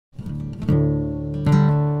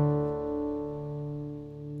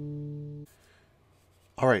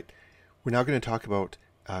All right, we're now going to talk about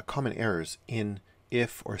common errors in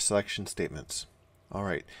if or selection statements. All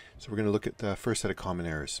right, so we're going to look at the first set of common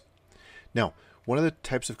errors. Now, one of the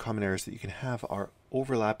types of common errors that you can have are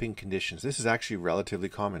overlapping conditions. This is actually relatively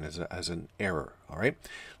common as an error. All right,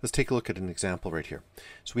 let's take a look at an example right here.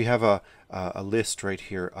 So we have a list right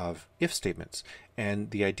here of if statements,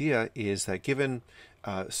 and the idea is that given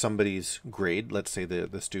somebody's grade, let's say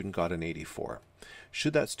the student got an 84.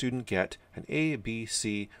 Should that student get an A, B,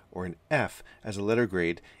 C, or an F as a letter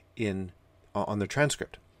grade on their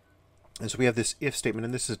transcript? And so we have this if statement,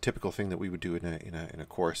 and this is a typical thing that we would do in a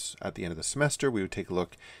course at the end of the semester. We would take a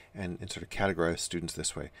look and sort of categorize students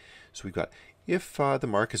this way. So we've got, if the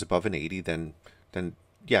mark is above an 80, then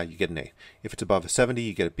yeah, you get an A. If it's above a 70,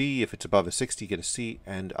 you get a B. If it's above a 60, you get a C,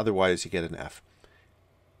 and otherwise you get an F.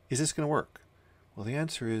 Is this going to work? Well, the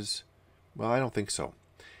answer is, well, I don't think so.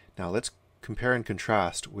 Now let's compare and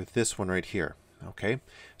contrast with this one right here. Okay,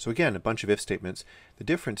 so again, a bunch of if statements, the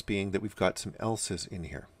difference being that we've got some else's in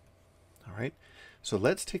here. All right, so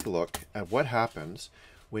let's take a look at what happens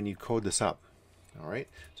when you code this up. All right,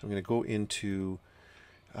 so I'm going to go into,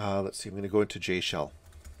 let's see, I'm going to go into jshell.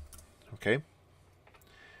 Okay,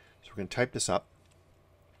 so we're going to type this up.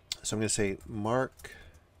 So I'm going to say marks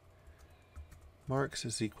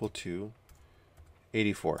is equal to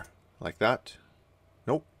 84, like that.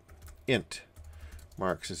 Nope, int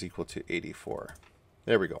marks is equal to 84.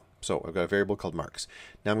 There we go. So I've got a variable called marks.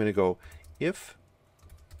 Now I'm going to go if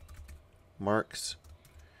marks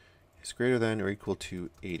is greater than or equal to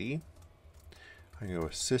 80. I'm going to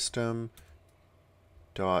go system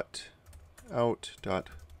dot out dot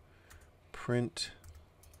print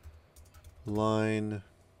line.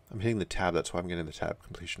 I'm hitting the tab, that's why I'm getting the tab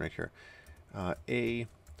completion right here. A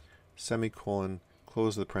semicolon,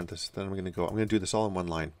 close the parenthesis. Then I'm going to do this all in one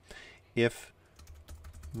line. If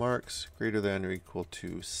marks greater than or equal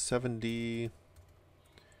to 70,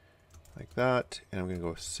 like that, and I'm going to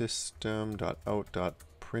go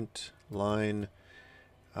system.out.print line,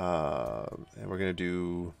 and we're going to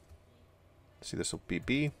do, see, this will be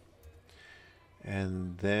B,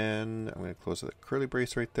 and then I'm going to close the curly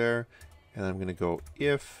brace right there, and I'm going to go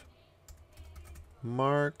if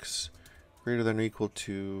marks greater than or equal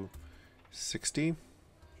to 60,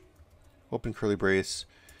 open curly brace,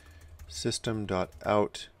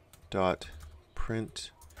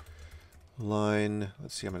 system.out.print line,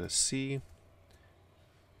 let's see, I'm at a C,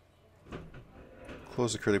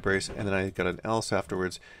 close the curly brace, and then I got an else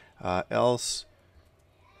afterwards, else,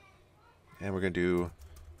 and we're going to do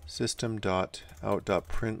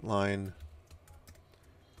system.out.print line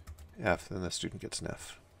F, then the student gets an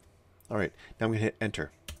F. All right, now I'm going to hit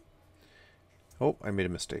enter. Oh, I made a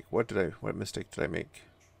mistake. What mistake did I make?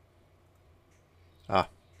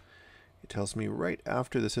 It tells me right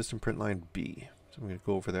after the system print line B. So I'm going to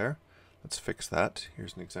go over there. Let's fix that.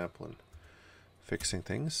 Here's an example in fixing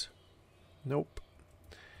things. Nope.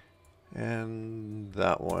 And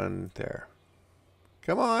that one there.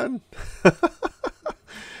 Come on.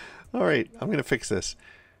 All right, I'm going to fix this.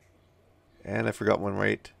 And I forgot one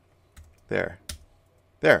right there.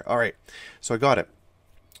 There, all right. So I got it.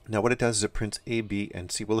 Now what it does is it prints A, B,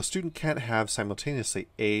 and C. Well, a student can't have simultaneously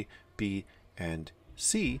A, B, and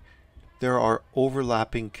C. There are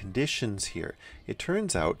overlapping conditions here. It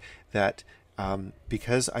turns out that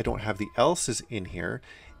because I don't have the else's in here,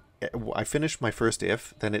 I finished my first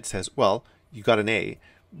if, then it says, well, you got an A,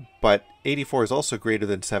 but 84 is also greater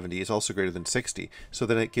than 70, is also greater than 60. So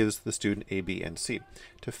then it gives the student A, B, and C.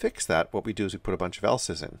 To fix that, what we do is we put a bunch of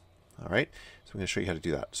else's in. All right, so I'm going to show you how to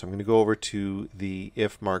do that. So I'm going to go over to the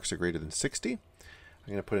if marks are greater than 60. I'm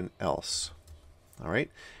going to put an else. All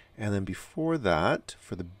right. And then before that,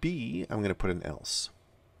 for the B, I'm going to put an else.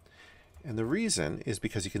 And the reason is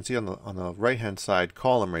because you can see on the right-hand side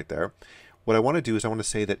column right there, what I want to do is I want to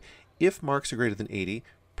say that if marks are greater than 80,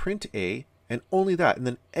 print A, and only that, and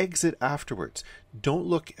then exit afterwards. Don't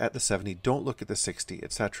look at the 70, don't look at the 60,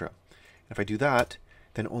 etc. If I do that,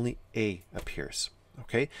 then only A appears.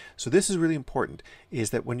 Okay, so this is really important,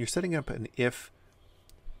 is that when you're setting up an if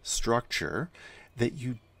structure, that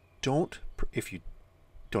you don't, if you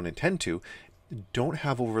don't intend to, don't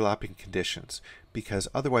have overlapping conditions, because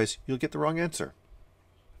otherwise you'll get the wrong answer.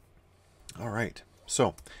 All right,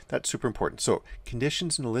 so that's super important. So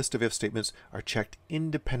conditions in a list of if statements are checked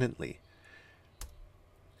independently.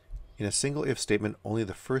 In a single if statement, only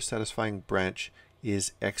the first satisfying branch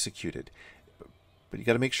is executed. But you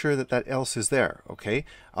got to make sure that that else is there, okay?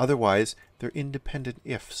 Otherwise, they're independent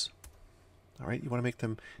ifs. All right, you want to make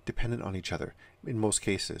them dependent on each other in most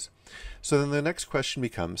cases. So then the next question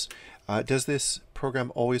becomes, does this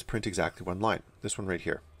program always print exactly one line? This one right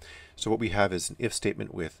here. So what we have is an if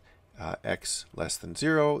statement with x less than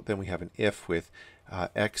 0. Then we have an if with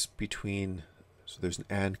x between, so there's an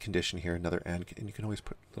and condition here, another and you can always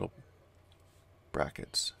put little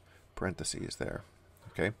brackets, parentheses there.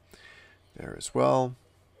 Okay, there as well.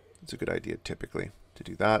 It's a good idea typically to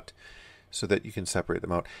do that so that you can separate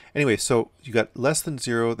them out. Anyway, so you got less than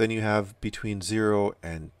 0, then you have between 0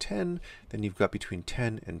 and 10, then you've got between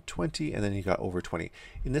 10 and 20, and then you got over 20.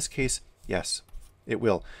 In this case, yes, it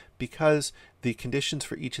will, because the conditions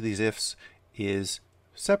for each of these ifs is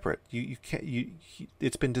separate.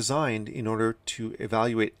 It's been designed in order to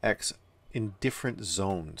evaluate x in different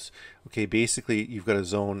zones. Okay, basically you've got a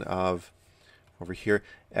zone of, over here,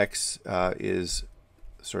 x is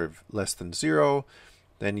sort of less than 0.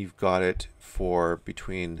 Then you've got it for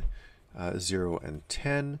between 0 and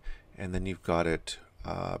 10, and then you've got it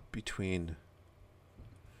between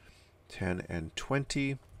 10 and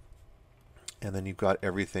 20, and then you've got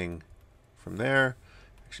everything from there,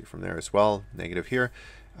 actually from there as well, negative here,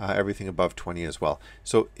 everything above 20 as well.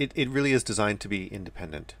 So it really is designed to be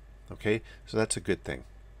independent. Okay, so that's a good thing.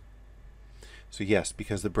 So yes,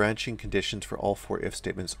 because the branching conditions for all 4 if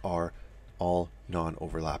statements are all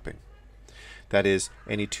non-overlapping. That is,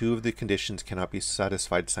 any 2 of the conditions cannot be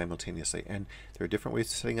satisfied simultaneously. And there are different ways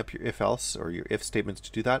of setting up your if-else or your if statements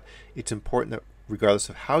to do that. It's important that regardless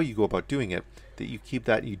of how you go about doing it, that you keep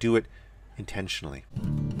that, you do it intentionally.